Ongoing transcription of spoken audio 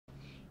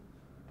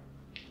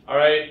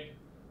Alright,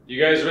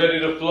 you guys ready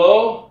to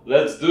flow?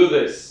 Let's do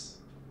this.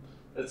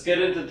 Let's get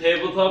into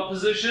tabletop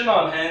position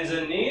on hands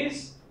and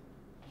knees.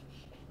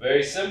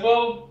 Very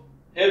simple.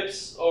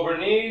 Hips over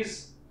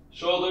knees,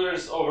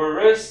 shoulders over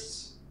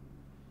wrists.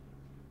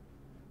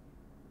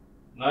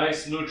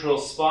 Nice neutral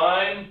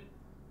spine.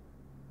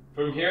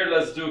 From here,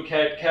 let's do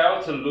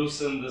cat-cow to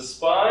loosen the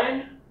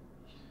spine.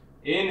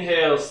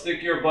 Inhale,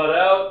 stick your butt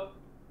out.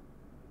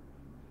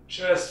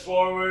 Chest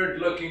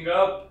forward, looking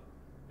up.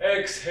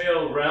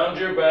 Exhale, round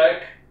your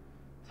back.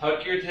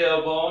 Tuck your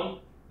tailbone.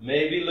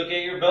 Maybe look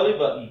at your belly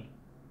button.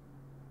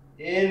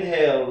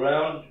 Inhale,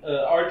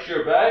 arch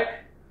your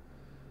back.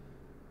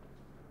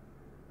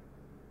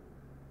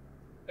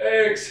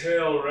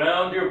 Exhale,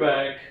 round your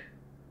back.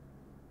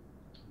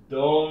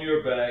 Dome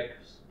your back.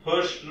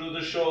 Push through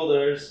the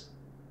shoulders.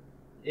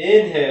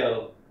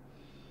 Inhale.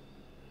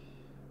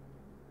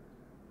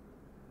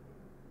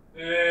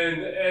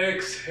 And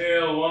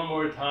exhale one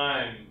more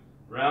time.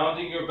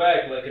 Rounding your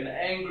back like an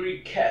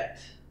angry cat.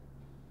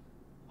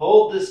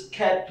 Hold this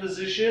cat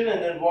position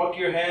and then walk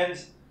your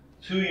hands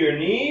to your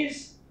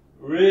knees.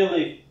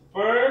 Really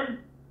firm.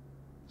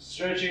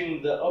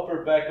 Stretching the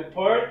upper back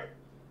apart.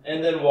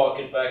 And then walk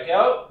it back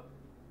out.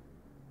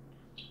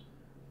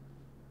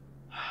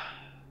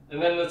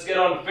 And then let's get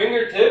on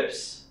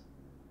fingertips.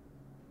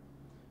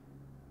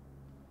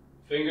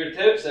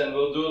 Fingertips, and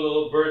we'll do a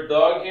little bird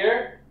dog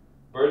here.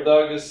 Bird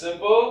dog is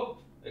simple.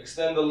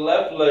 Extend the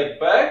left leg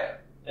back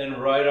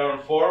and right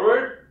arm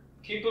forward.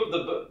 Keep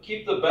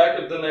the back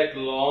of the neck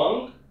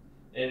long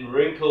and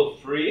wrinkle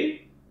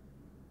free.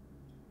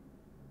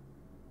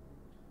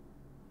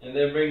 And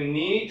then bring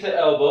knee to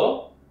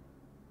elbow.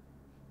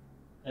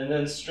 And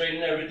then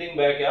straighten everything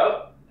back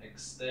out.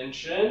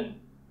 Extension.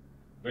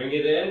 Bring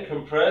it in,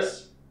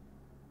 compress.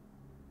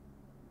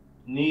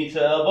 Knee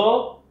to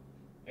elbow.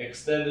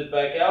 Extend it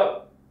back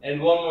out. And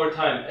one more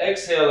time.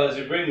 Exhale as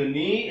you bring the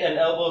knee and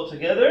elbow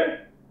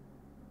together.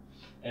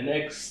 And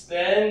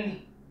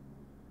extend.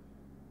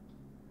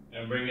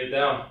 And bring it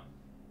down.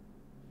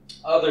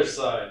 Other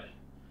side.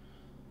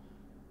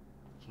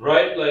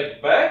 Right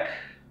leg back.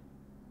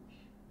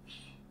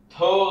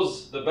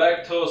 Toes, the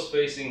back toes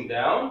facing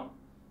down.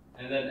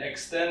 And then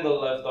extend the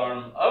left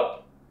arm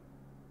up.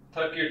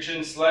 Tuck your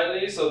chin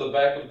slightly so the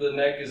back of the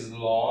neck is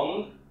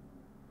long.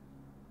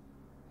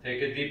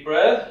 Take a deep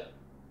breath.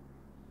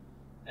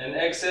 And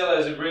exhale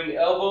as you bring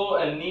elbow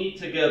and knee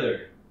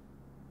together.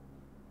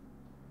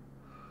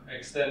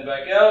 Extend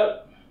back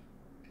out.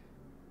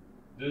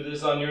 Do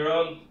this on your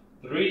own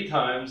 3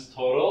 times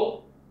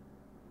total.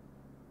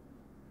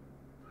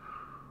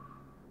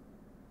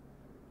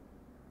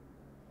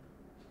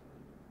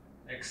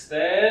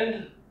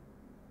 Extend.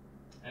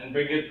 And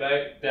bring it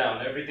back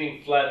down,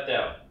 everything flat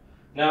down.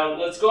 Now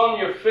let's go on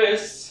your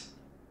fists,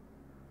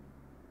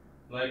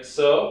 like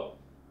so,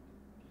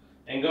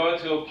 and go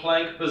into a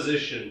plank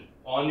position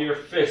on your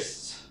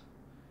fists.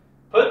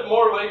 Put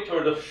more weight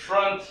toward the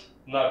front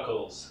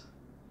knuckles,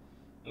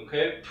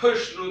 okay?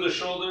 Push through the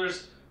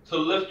shoulders to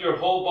lift your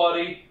whole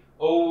body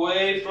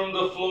away from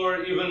the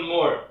floor even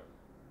more.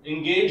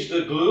 Engage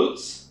the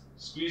glutes,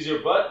 squeeze your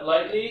butt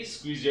lightly,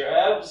 squeeze your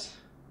abs,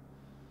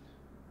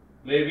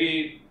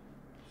 maybe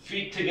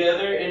feet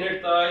together,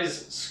 inner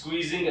thighs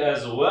squeezing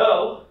as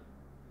well.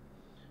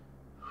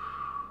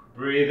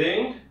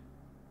 Breathing.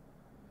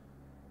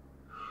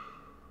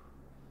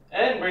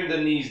 And bring the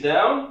knees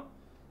down.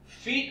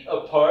 Feet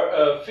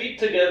apart, feet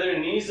together,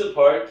 knees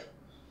apart.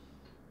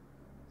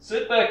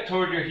 Sit back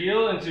toward your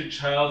heel into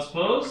child's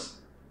pose.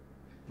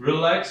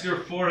 Relax your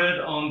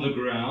forehead on the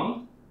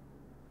ground.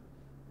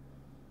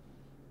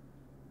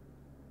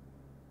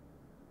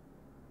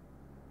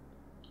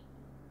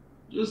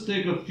 Just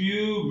take a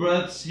few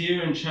breaths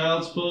here in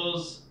child's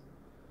pose.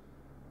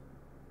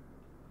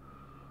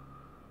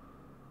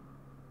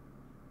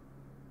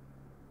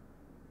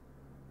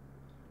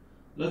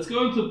 Let's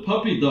go into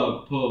puppy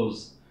dog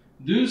pose.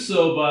 Do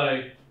so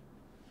by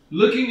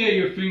looking at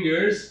your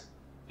fingers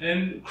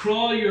and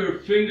crawl your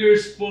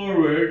fingers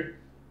forward.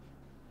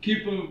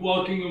 Keep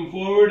walking them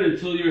forward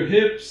until your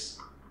hips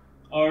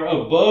are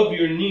above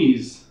your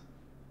knees.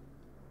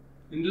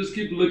 And just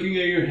keep looking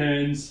at your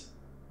hands.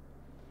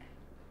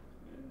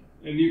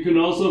 And you can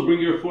also bring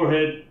your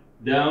forehead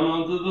down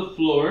onto the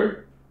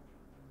floor,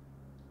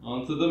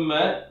 onto the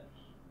mat.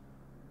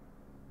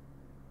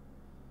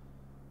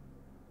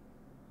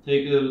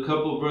 Take a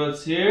couple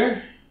breaths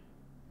here.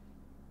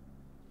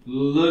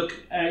 Look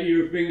at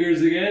your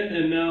fingers again,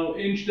 and now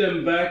inch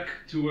them back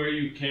to where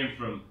you came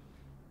from.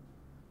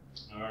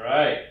 All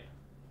right.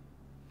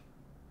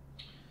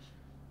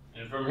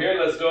 And from here,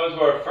 let's go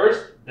into our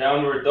first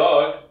downward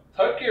dog.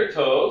 Tuck your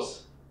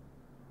toes,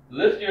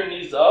 lift your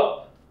knees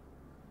up,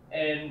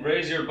 and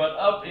raise your butt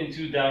up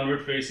into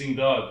downward facing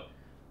dog.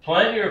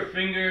 Plant your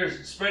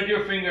fingers, spread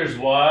your fingers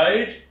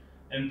wide,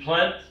 and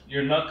plant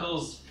your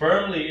knuckles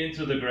firmly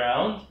into the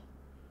ground.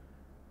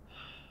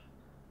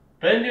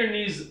 Bend your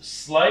knees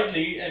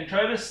slightly and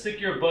try to stick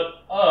your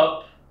butt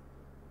up.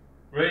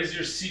 Raise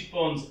your seat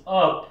bones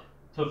up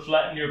to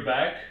flatten your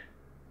back.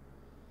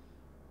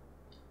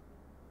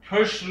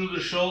 push through the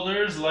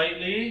shoulders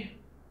lightly.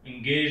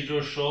 Engage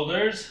those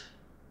shoulders.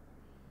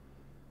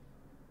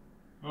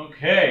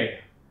 Okay.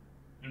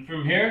 And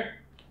from here,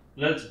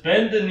 let's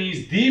bend the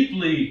knees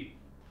deeply.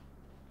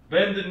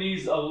 Bend the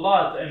knees a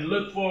lot and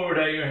look forward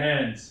at your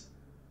hands.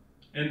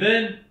 And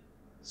then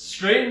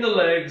straighten the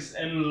legs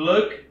and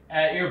look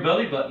at your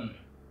belly button.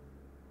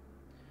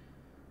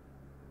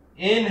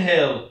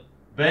 Inhale,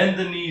 bend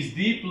the knees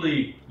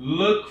deeply,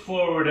 look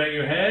forward at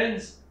your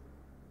hands.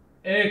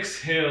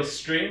 Exhale,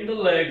 straighten the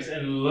legs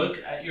and look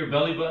at your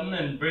belly button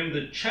and bring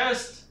the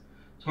chest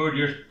toward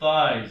your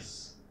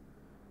thighs.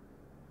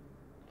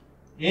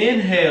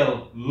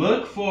 Inhale,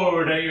 look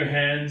forward at your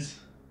hands.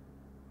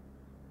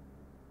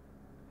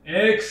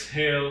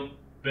 Exhale,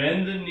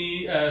 bend the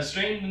knee,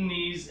 straighten the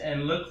knees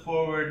and look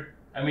forward.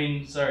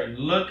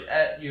 Look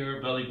at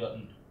your belly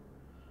button.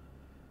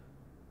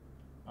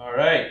 All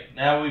right,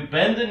 now we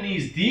bend the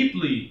knees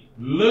deeply,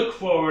 look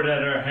forward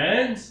at our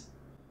hands,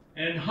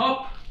 and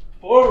hop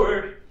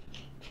forward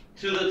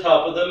to the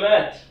top of the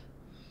mat.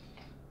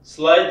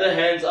 Slide the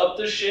hands up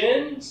the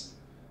shins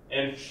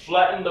and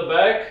flatten the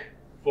back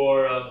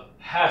for a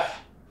half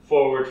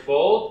forward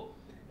fold.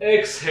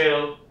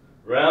 Exhale,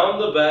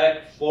 round the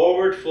back,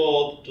 forward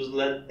fold. Just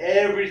let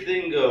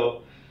everything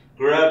go.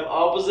 Grab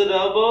opposite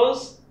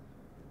elbows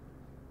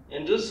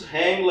and just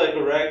hang like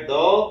a rag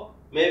doll.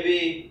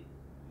 Maybe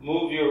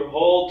move your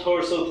whole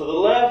torso to the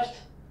left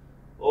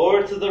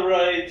or to the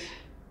right.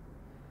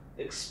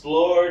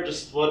 Explore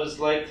just what it's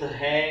like to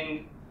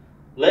hang.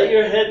 Let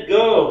your head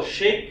go.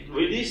 Shake,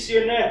 release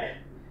your neck.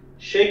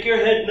 Shake your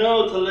head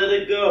no to let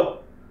it go.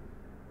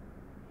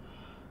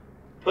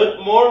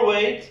 Put more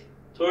weight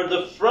toward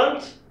the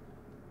front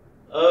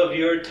of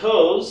your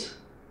toes.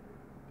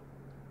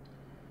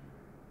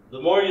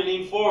 The more you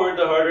lean forward,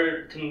 the harder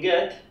it can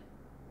get.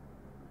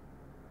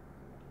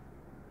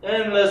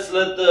 And let's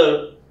let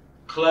the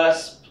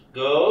clasp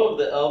go of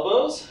the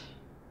elbows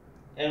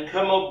and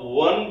come up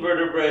one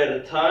vertebrae at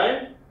a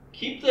time.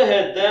 Keep the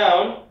head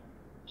down.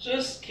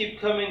 Just keep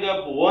coming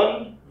up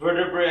one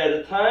vertebrae at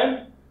a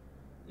time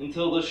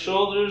until the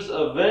shoulders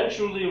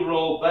eventually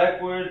roll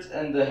backwards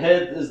and the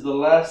head is the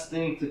last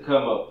thing to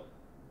come up.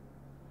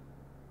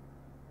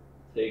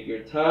 Take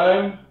your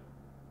time.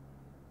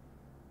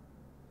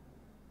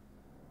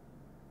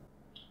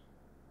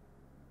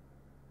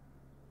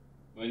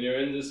 When you're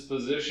in this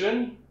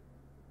position,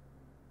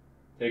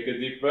 take a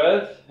deep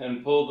breath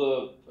and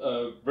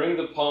bring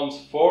the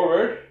palms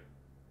forward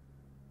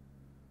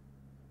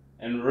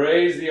and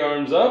raise the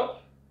arms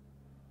up,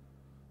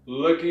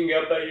 looking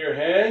up at your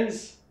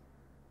hands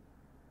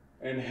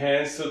and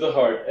hands to the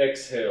heart.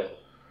 Exhale.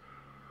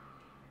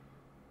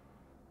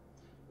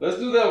 Let's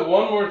do that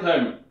one more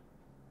time.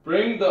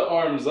 Bring the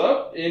arms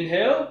up,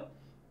 inhale,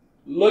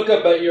 look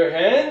up at your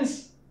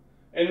hands,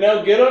 and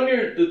now get on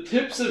the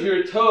tips of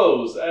your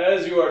toes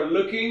as you are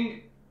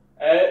looking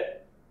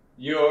at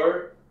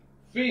your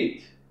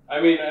feet.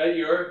 At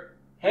your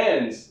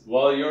hands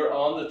while you're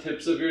on the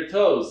tips of your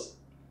toes.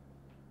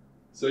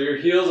 So your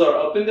heels are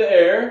up in the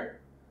air,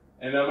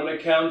 and I'm going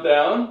to count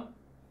down.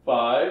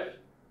 5,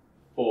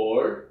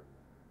 4,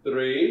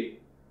 3,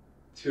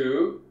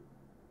 2,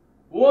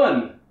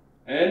 1.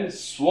 And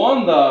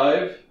swan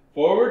dive,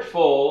 forward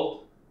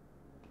fold,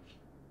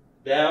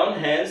 down,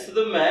 hands to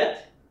the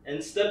mat,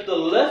 and step the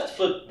left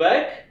foot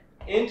back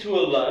into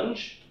a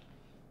lunge.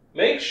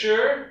 Make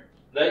sure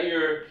that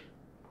your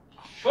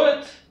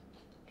foot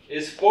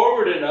is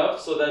forward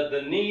enough so that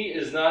the knee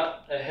is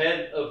not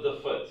ahead of the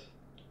foot.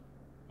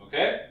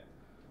 Okay?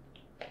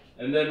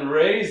 And then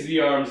raise the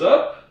arms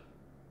up.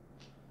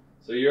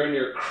 So you're in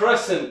your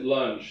crescent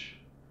lunge.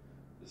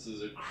 This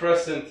is a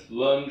crescent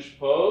lunge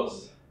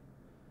pose.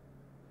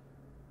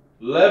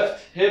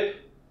 Left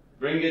hip,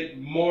 bring it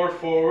more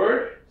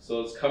forward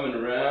so it's coming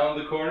around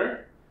the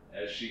corner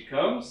as she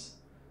comes.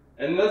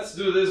 And let's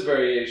do this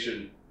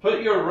variation.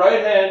 Put your right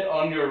hand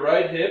on your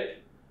right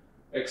hip,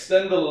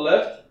 extend the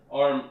left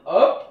arm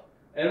up,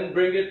 and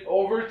bring it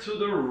over to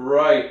the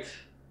right.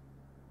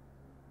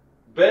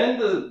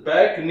 Bend the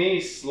back knee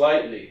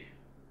slightly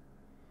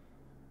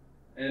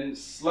and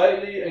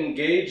slightly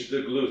engage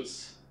the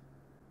glutes.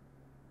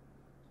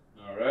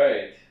 All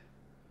right.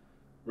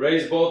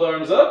 Raise both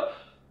arms up.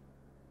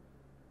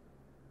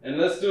 And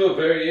let's do a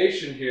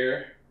variation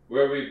here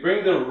where we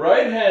bring the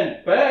right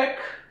hand back,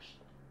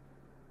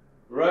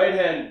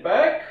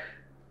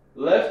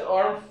 left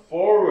arm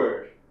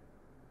forward.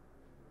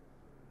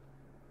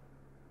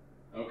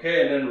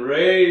 Okay, and then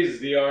raise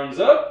the arms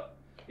up.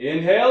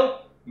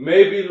 Inhale,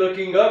 maybe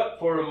looking up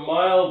for a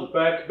mild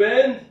back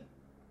bend.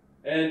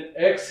 And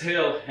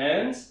exhale,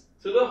 hands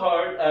to the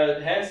heart,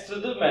 hands to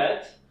the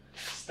mat.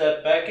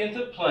 Step back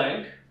into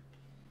plank.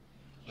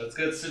 Let's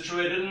get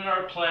situated in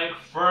our plank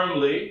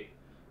firmly.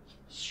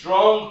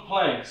 Strong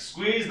plank.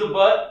 Squeeze the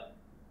butt,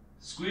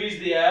 squeeze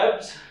the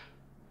abs,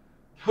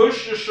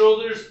 push the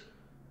shoulders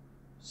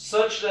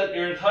such that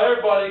your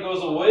entire body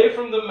goes away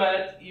from the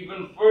mat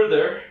even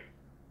further.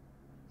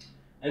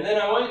 And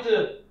then I want you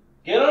to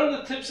get on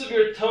the tips of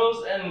your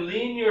toes and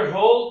lean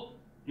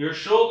your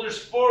shoulders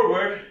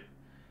forward.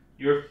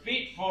 your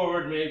feet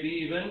forward, maybe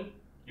even,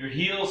 your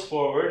heels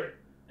forward,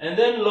 and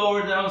then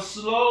lower down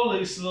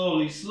slowly,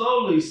 slowly,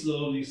 slowly,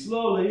 slowly,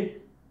 slowly,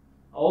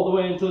 all the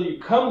way until you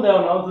come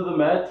down onto the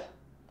mat.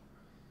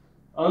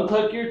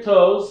 Untuck your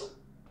toes,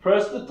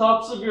 press the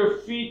tops of your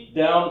feet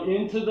down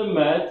into the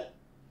mat,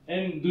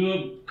 and do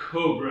a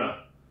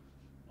cobra.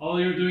 All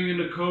you're doing in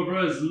the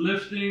cobra is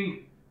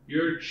lifting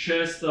your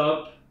chest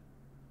up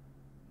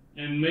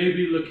and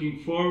maybe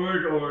looking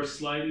forward or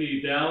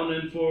slightly down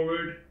and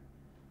forward,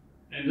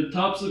 and the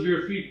tops of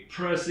your feet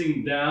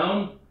pressing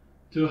down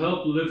to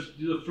help lift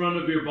the front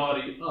of your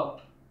body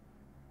up.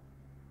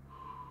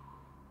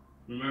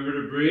 Remember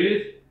to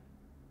breathe.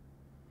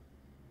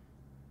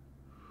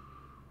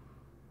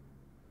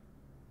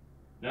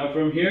 Now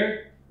from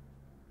here,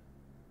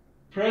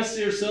 press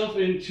yourself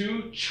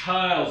into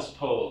child's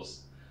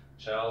pose.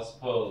 Child's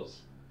pose.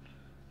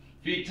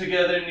 Feet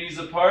together, knees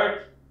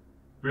apart.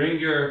 Bring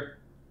your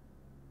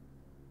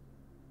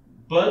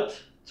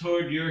butt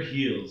toward your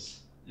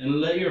heels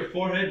and let your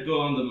forehead go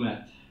on the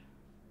mat.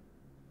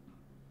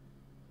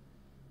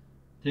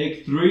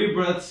 Take 3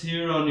 breaths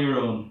here on your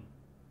own.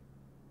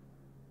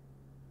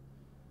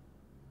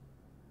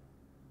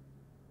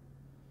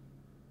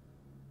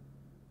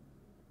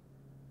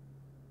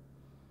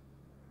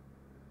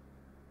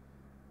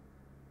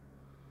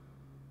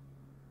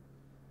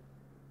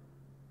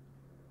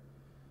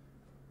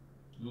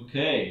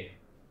 Okay,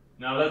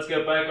 now let's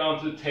get back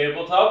onto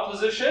tabletop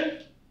position.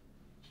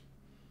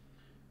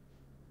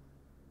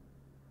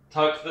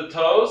 Tuck the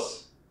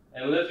toes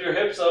and lift your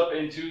hips up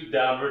into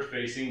downward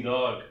facing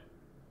dog.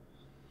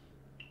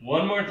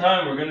 One more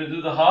time, we're going to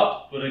do the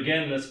hop, but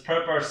again, let's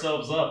prep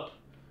ourselves up.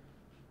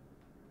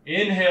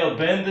 Inhale,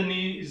 bend the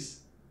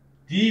knees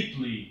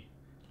deeply.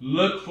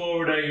 Look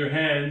forward at your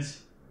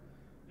hands.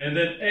 And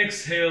then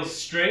exhale,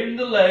 straighten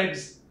the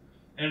legs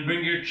and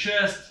bring your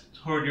chest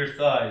toward your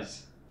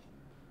thighs.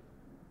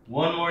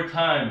 One more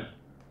time.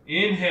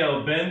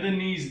 Inhale, bend the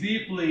knees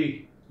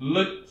deeply.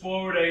 Look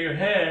forward at your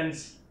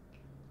hands.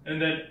 And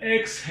then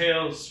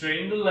exhale,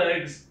 straighten the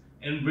legs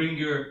and bring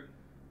your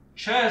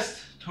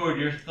chest toward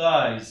your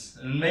thighs.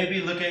 And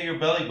maybe look at your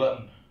belly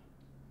button.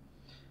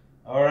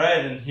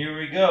 Alright, and here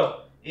we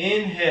go.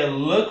 Inhale,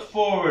 look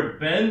forward,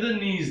 bend the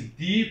knees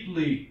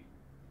deeply.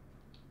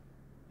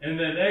 And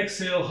then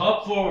exhale,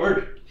 hop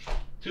forward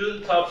to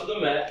the top of the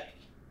mat.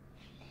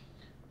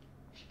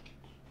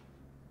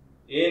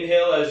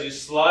 Inhale as you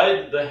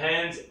slide the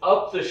hands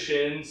up the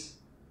shins,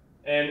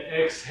 and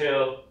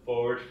exhale,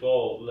 forward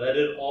fold. Let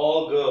it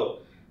all go.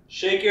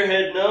 Shake your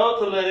head no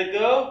to let it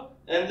go.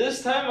 And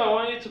this time I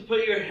want you to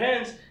put your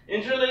hands,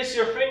 interlace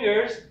your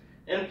fingers,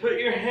 and put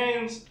your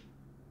hands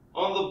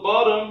on the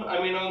bottom,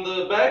 on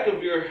the back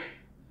of your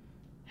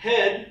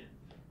head,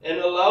 and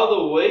allow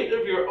the weight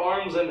of your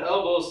arms and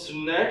elbows to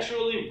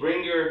naturally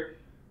bring your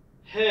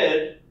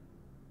head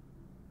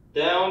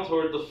down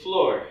toward the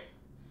floor.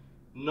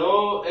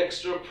 No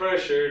extra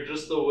pressure,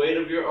 just the weight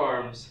of your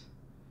arms.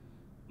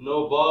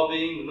 No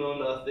bobbing, no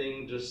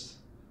nothing, just...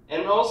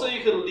 And also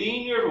you can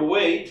lean your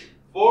weight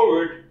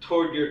forward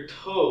toward your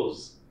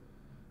toes.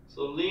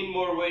 So lean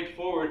more weight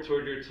forward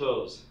toward your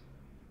toes.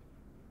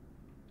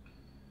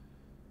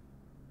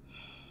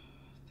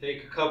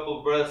 Take a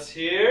couple breaths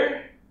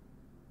here.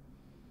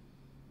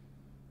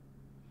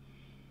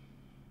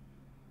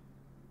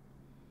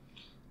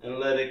 And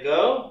let it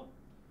go.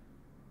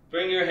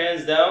 Bring your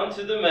hands down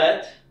to the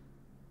mat.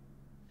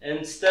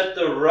 And step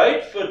the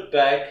right foot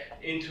back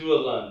into a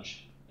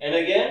lunge. And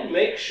again,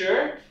 make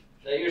sure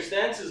that your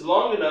stance is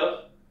long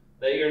enough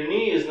that your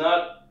knee is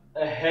not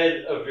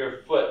ahead of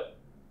your foot.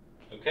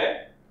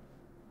 Okay?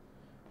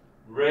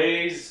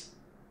 Raise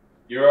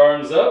your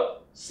arms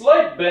up.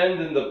 Slight bend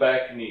in the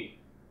back knee.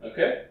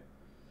 Okay?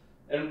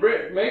 And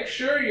make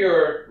sure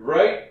your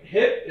right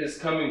hip is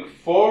coming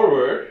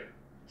forward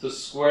to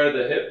square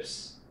the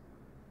hips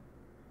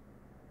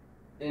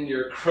in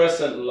your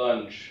crescent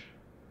lunge.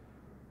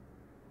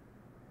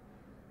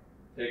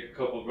 Take a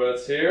couple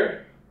breaths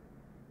here.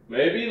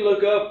 Maybe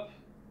look up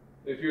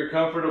if you're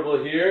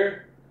comfortable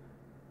here.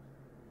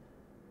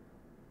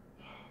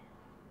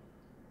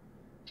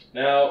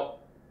 Now,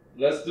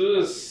 let's do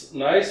this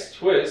nice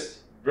twist.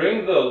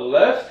 Bring the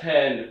left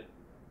hand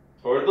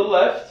toward the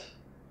left,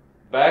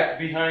 back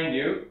behind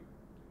you,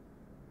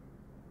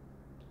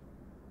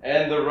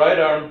 and the right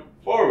arm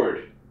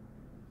forward.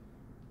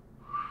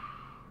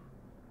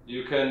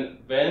 You can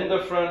bend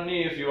the front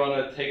knee if you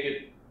want to take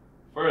it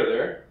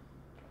further.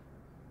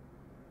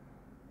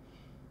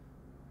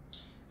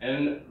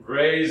 And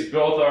raise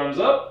both arms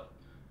up.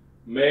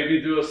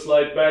 Maybe do a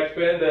slight back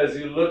bend as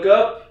you look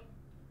up.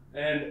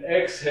 And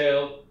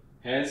exhale,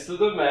 hands to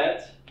the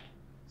mat.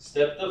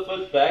 Step the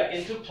foot back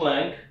into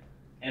plank.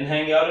 And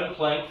hang out in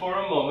plank for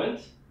a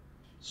moment.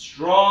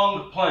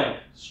 Strong plank.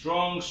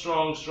 Strong,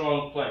 strong,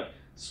 strong plank.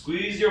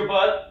 Squeeze your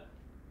butt.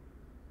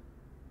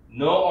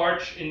 No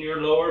arch in your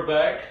lower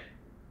back.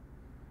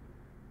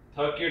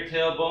 Tuck your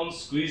tailbone.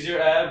 Squeeze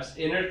your abs.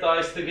 Inner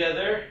thighs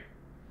together.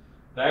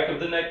 Back of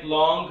the neck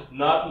long,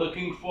 not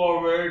looking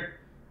forward,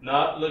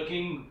 not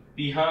looking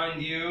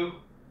behind you.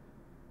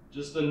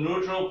 just a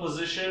neutral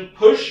position.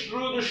 Push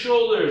through the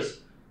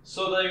shoulders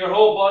so that your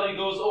whole body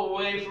goes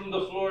away from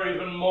the floor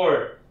even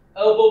more.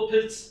 Elbow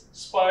pits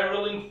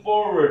spiraling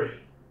forward.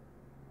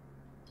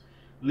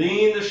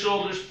 Lean the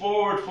shoulders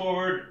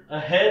forward,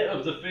 ahead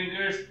of the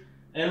fingers,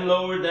 and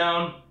lower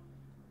down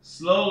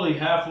slowly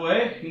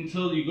halfway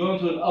until you go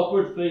into an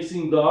upward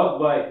facing dog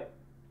by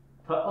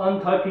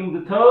untucking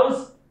the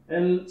toes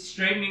and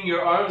straightening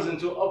your arms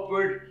into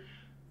upward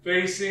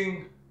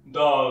facing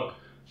dog.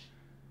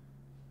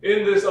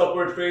 In this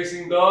upward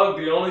facing dog,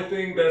 the only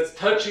thing that's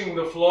touching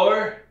the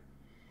floor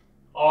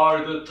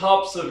are the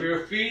tops of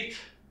your feet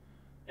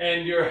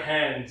and your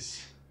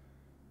hands.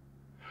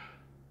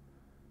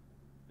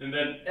 And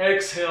then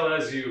exhale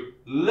as you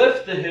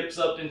lift the hips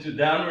up into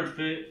downward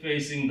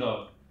facing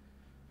dog.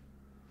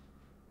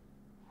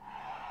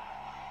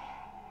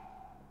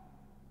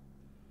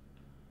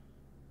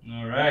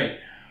 All right.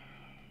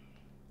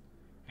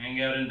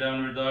 Hang out in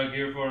downward dog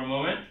here for a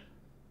moment.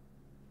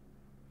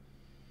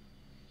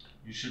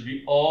 You should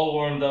be all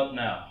warmed up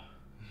now.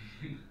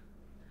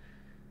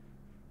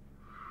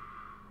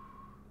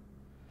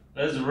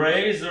 Let's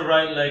raise the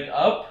right leg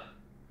up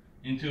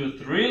into a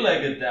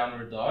three-legged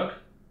downward dog.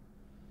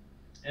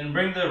 And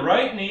bring the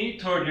right knee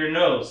toward your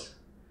nose.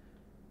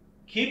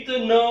 Keep the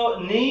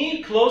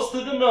knee close to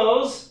the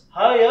nose,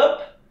 high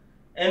up,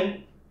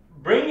 and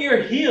bring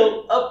your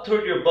heel up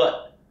toward your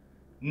butt.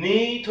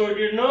 Knee toward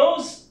your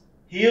nose,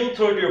 heel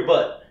toward your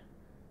butt.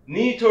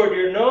 Knee toward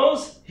your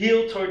nose,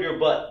 heel toward your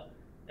butt.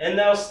 And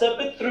now step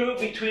it through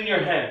between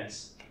your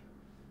hands.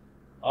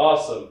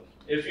 Awesome.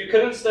 If you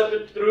couldn't step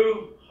it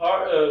through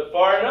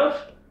far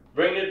enough,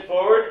 bring it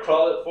forward,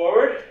 crawl it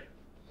forward.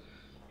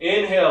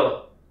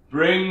 Inhale,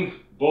 bring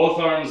both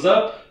arms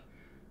up,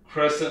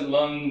 crescent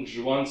lunge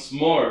once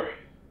more.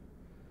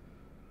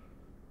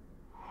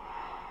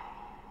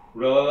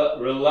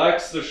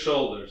 Relax the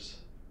shoulders.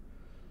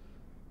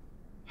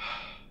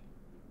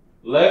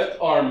 Left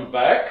arm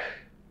back,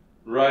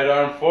 right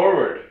arm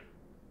forward.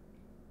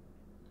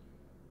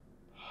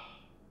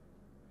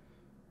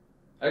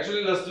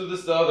 Actually, let's do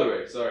this the other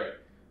way, sorry.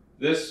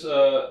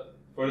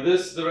 For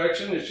this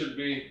direction, it should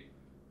be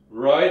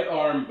right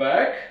arm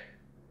back,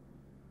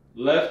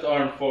 left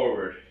arm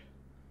forward.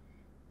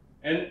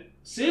 And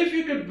see if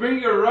you could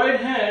bring your right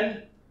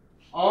hand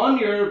on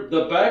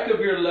the back of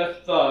your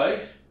left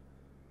thigh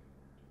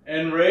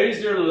and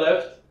raise your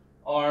left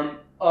arm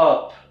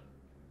up.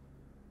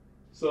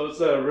 So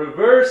it's a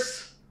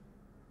reverse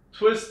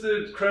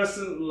twisted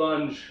crescent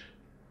lunge.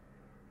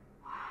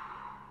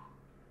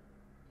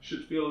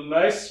 Should feel a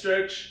nice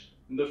stretch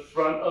in the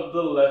front of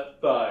the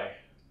left thigh.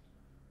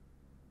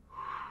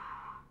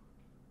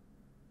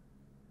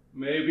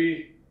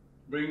 Maybe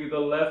bring the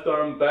left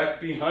arm back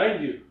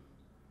behind you.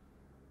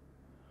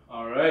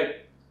 All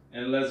right,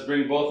 and let's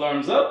bring both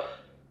arms up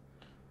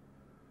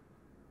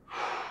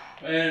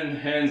and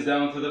hands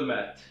down to the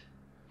mat.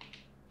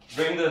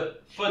 Bring the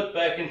foot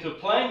back into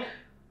plank.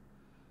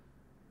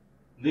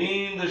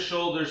 Lean the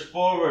shoulders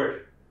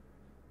forward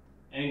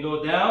and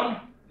go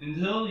down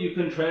until you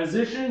can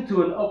transition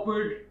to an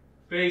upward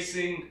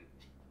facing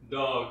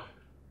dog.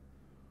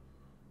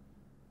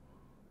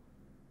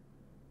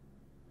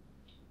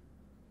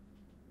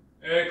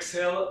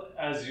 Exhale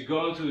as you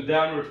go into a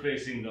downward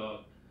facing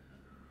dog.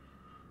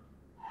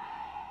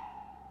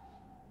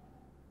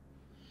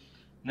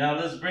 Now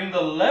let's bring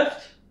the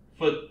left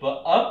foot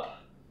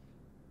up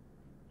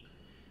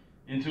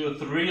into a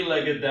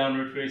three-legged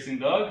downward facing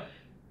dog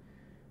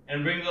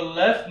and bring the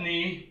left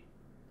knee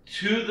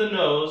to the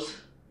nose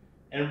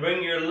and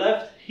bring your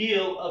left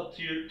heel up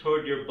to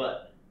toward your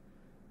butt.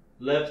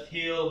 Left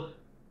heel,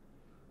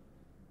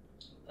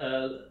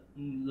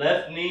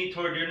 left knee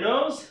toward your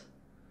nose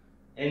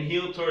and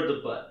heel toward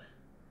the butt.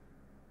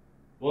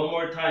 One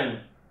more time.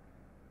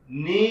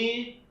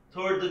 Knee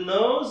toward the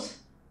nose,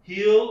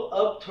 heel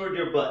up toward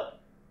your butt.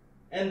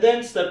 And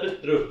then step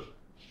it through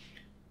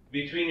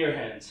between your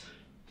hands.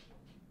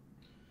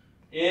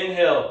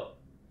 Inhale,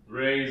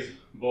 raise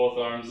both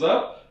arms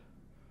up.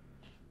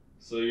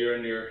 So you're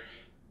in your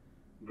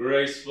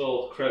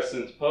graceful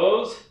crescent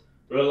pose.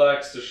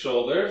 Relax the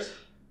shoulders.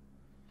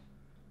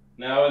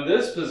 Now in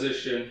this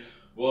position,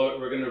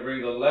 we're going to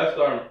bring the left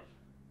arm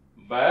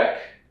back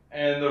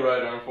and the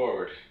right arm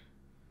forward.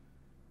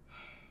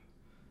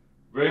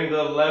 Bring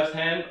the left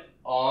hand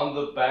on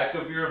the back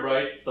of your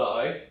right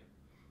thigh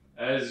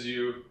as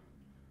you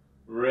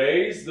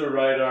raise the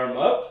right arm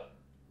up.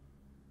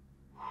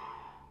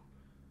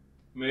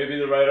 Maybe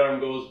the right arm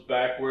goes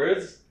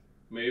backwards,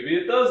 maybe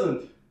it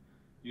doesn't.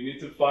 You need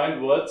to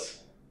find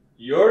what's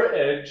your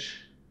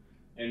edge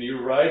and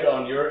you ride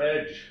on your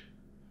edge.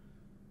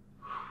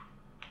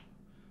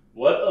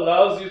 What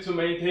allows you to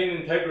maintain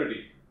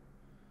integrity,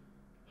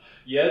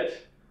 yet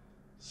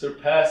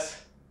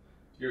surpass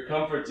your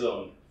comfort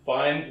zone?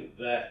 Find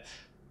that.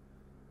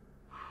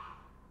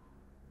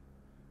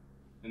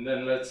 And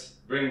then let's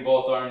bring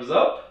both arms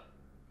up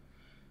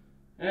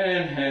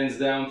and hands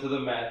down to the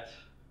mat.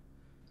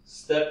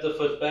 Step the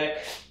foot back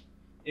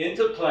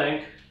into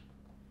plank.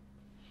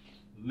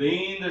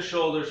 Lean the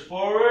shoulders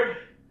forward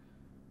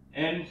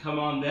And come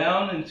on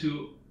down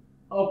into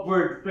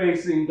upward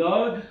facing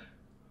dog.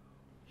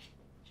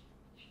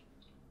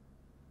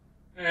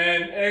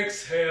 And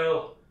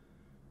exhale,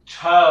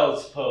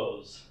 child's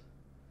pose.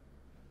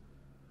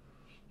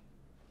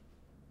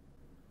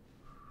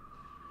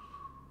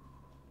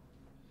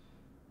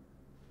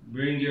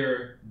 Bring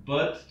your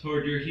butt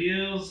toward your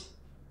heels,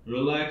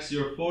 relax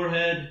your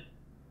forehead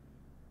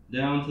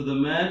down to the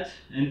mat,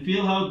 and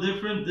feel how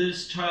different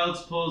this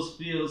child's pose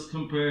feels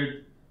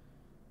compared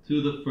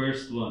to the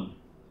first one.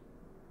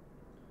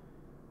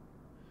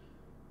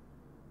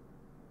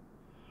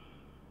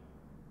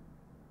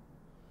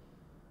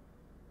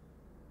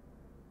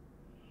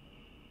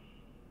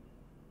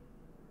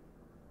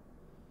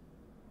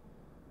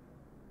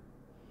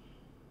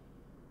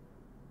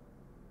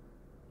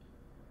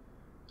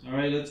 All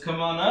right, let's come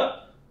on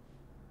up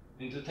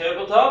into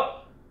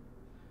tabletop.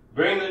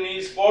 Bring the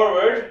knees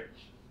forward.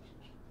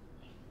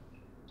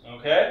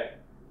 Okay.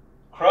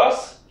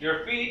 Cross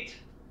your feet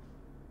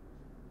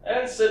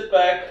and sit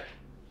back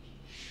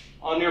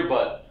on your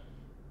butt.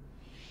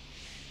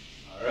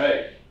 All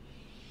right.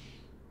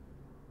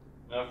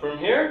 Now from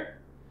here,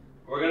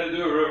 we're going to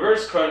do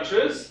reverse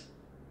crunches.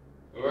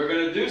 We're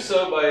going to do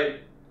so by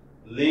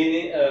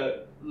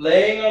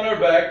laying on our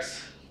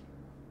backs,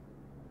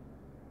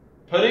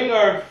 putting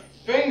our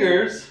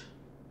fingertips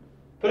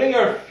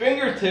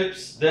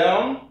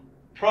down,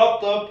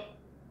 propped up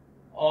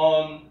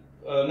on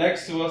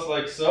next to us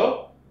like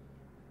so.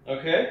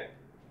 Okay?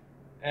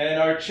 And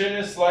our chin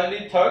is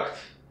slightly tucked.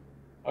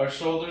 Our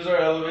shoulders are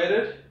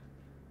elevated.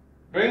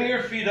 Bring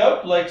your feet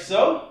up like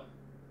so.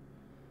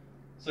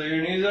 So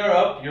your knees are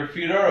up, your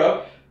feet are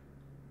up.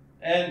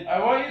 And I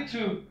want you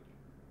to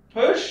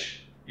push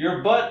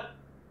your butt,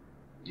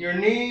 your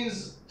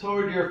knees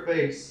toward your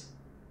face.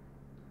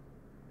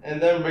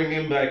 And then bring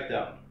him back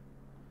down.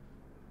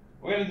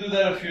 We're going to do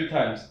that a few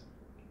times.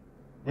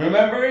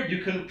 Remember,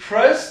 you can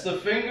press the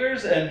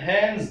fingers and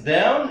hands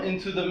down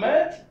into the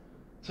mat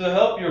to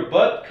help your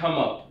butt come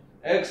up.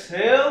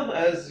 Exhale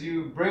as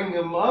you bring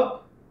them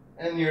up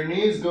and your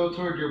knees go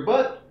toward your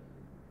butt.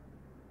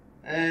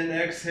 And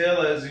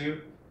exhale as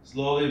you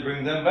slowly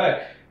bring them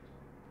back.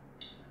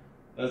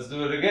 Let's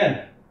do it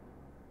again.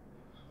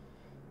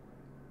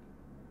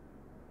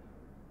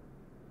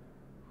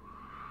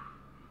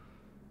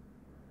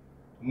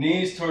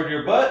 Knees toward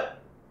your butt.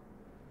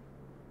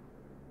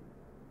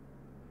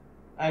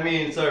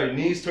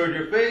 Knees toward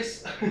your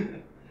face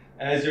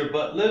as your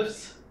butt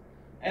lifts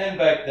and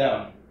back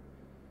down.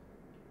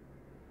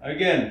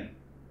 Again,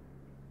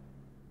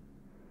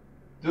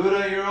 do it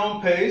at your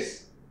own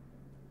pace.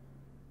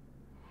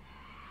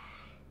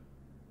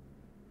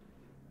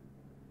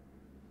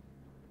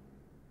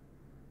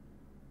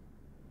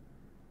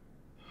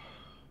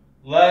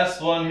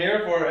 Last one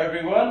here for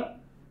everyone.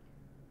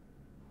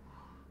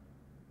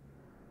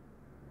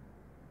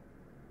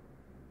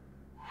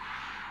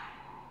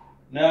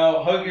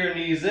 Now hug your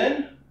knees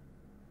in.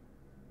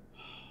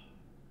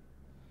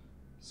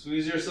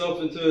 Squeeze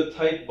yourself into a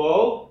tight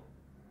ball.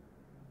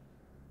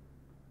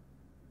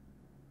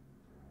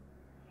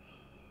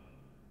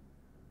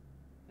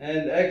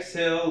 And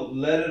exhale,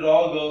 let it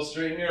all go.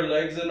 Straighten your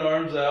legs and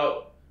arms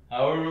out,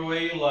 however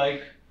way you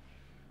like.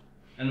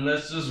 And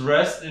let's just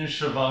rest in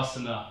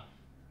Shavasana.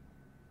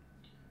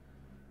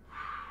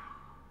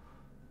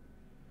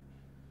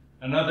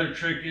 Another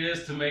trick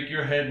is to make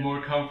your head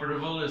more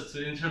comfortable is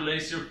to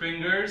interlace your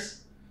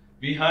fingers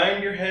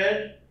behind your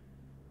head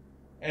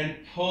and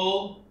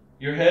pull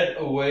your head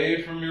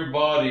away from your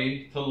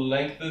body to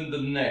lengthen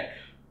the neck.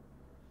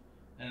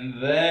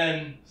 And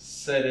then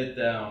set it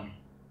down.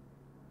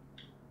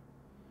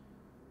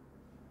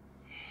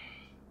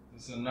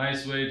 It's a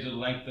nice way to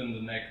lengthen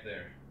the neck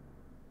there.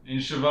 In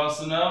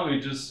Shavasana,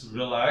 we just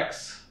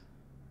relax,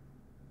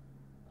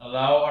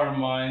 allow our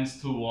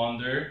minds to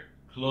wander,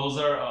 close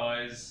our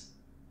eyes.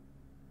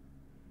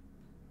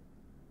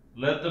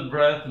 Let the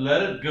breath,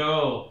 let it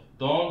go.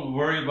 Don't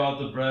worry about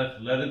the breath.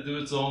 Let it do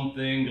its own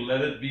thing.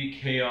 Let it be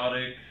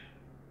chaotic.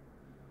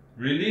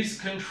 Release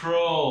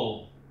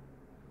control.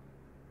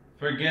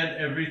 Forget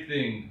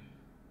everything.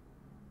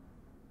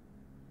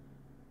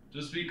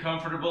 Just be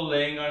comfortable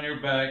laying on your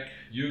back.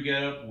 You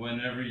get up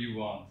whenever you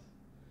want.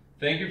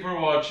 Thank you for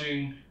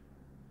watching,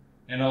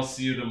 and I'll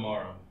see you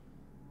tomorrow.